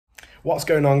What's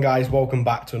going on, guys? Welcome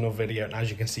back to another video, and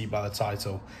as you can see by the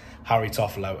title, Harry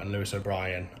Toffolo and Lewis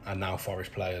O'Brien are now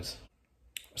Forest players.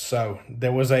 So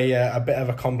there was a bit of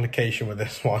a complication with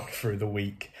this one through the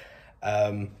week.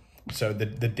 So the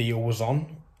deal was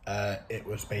on. It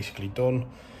was basically done.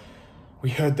 We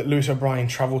heard that Lewis O'Brien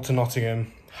travelled to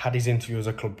Nottingham, had his interview as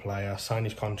a club player, signed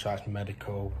his contract,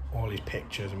 medical, all his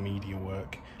pictures and media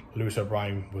work. Lewis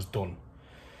O'Brien was done.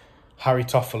 Harry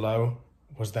Toffolo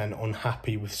was then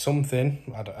unhappy with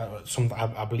something.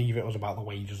 I believe it was about the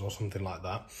wages or something like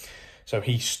that. So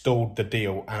he stalled the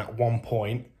deal, and at one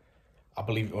point, I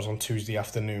believe it was on Tuesday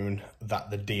afternoon,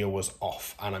 that the deal was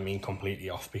off, and I mean completely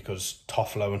off, because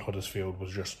Toffolo and Huddersfield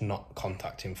was just not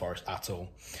contacting Forest at all.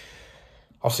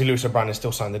 Obviously, Lewis O'Brien has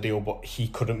still signed the deal, but he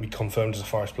couldn't be confirmed as a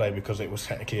Forest player because it was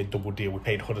technically a double deal. We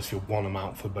paid Huddersfield one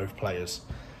amount for both players.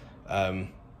 And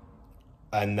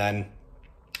then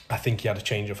I think he had a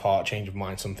change of heart, change of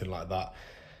mind, something like that.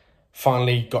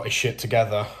 Finally got his shit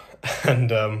together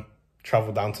and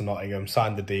travelled down to Nottingham,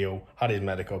 signed the deal, had his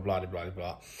medical, blah, blah, blah,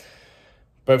 blah.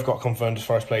 Both got confirmed as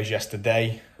Forest players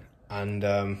yesterday. And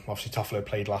obviously Toffolo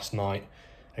played last night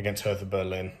against Hertha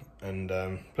Berlin and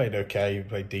played okay,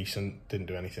 played decent, didn't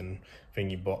do anything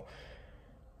thingy, but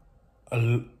a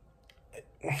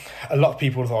lot of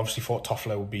people have obviously thought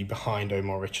Toffolo will be behind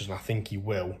Omar Richards, and I think he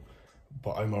will,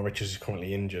 but Omar Richards is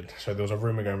currently injured. So there was a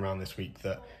rumour going around this week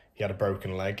that he had a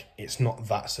broken leg. It's not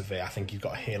that severe. I think he's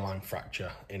got a hairline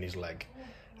fracture in his leg.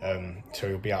 So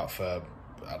he'll be out for,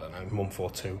 I don't know, a month or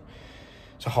two.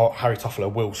 So Harry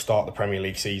Toffolo will start the Premier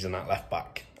League season at left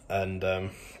back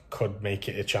and could make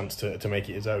it a chance to make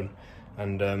it his own.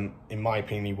 And in my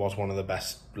opinion, he was one of the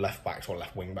best left backs or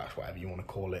left wing backs, whatever you want to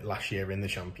call it. Last year in the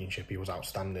Championship, he was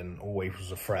outstanding, always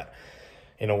was a threat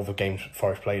in all the games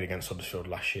Forest played against Huddersfield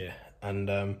last year. And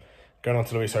going on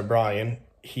to Lewis O'Brien,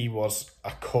 he was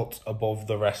a cut above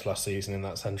the rest last season in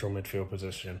that central midfield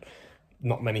position.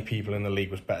 Not many people in the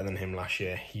league was better than him last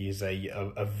year. He is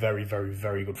a very, very,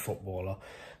 very good footballer,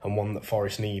 and one that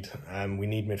Forest need. We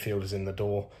need midfielders in the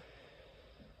door.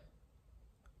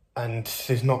 And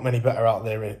there's not many better out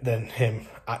there than him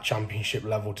at Championship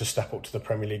level to step up to the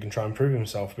Premier League and try and prove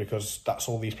himself, because that's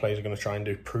all these players are going to try and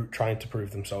do, trying to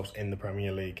prove themselves in the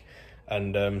Premier League.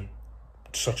 And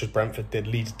such as Brentford did,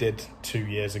 Leeds did 2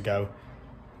 years ago,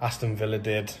 Aston Villa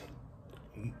did.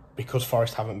 Because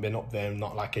Forest haven't been up there,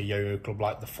 not like a yo-yo club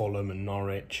like the Fulham and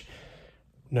Norwich,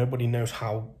 nobody knows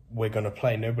how we're going to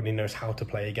play. Nobody knows how to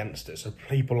play against it. So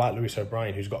people like Lewis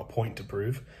O'Brien, who's got a point to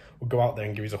prove, will go out there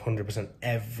and give his 100%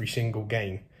 every single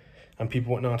game. And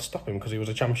people won't know how to stop him because he was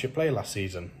a Championship player last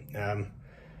season.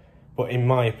 But in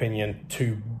my opinion,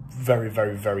 two very,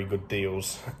 very, very good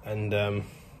deals. And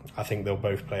I think they'll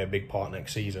both play a big part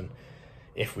next season.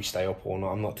 If we stay up or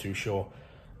not, I'm not too sure.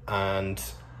 And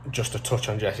just to touch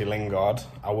on Jesse Lingard,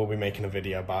 I will be making a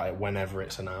video about it whenever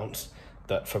it's announced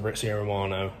that Fabrizio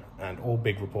Romano and all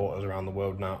big reporters around the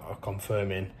world now are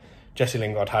confirming Jesse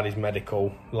Lingard had his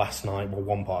medical last night, well,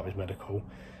 one part of his medical,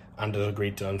 and has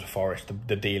agreed terms with Forest.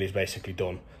 The deal is basically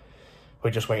done.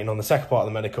 We're just waiting on the second part of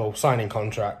the medical, signing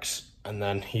contracts, and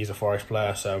then he's a Forest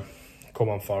player, so come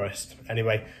on Forest.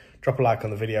 Anyway, drop a like on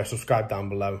the video, subscribe down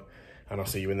below, and I'll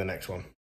see you in the next one.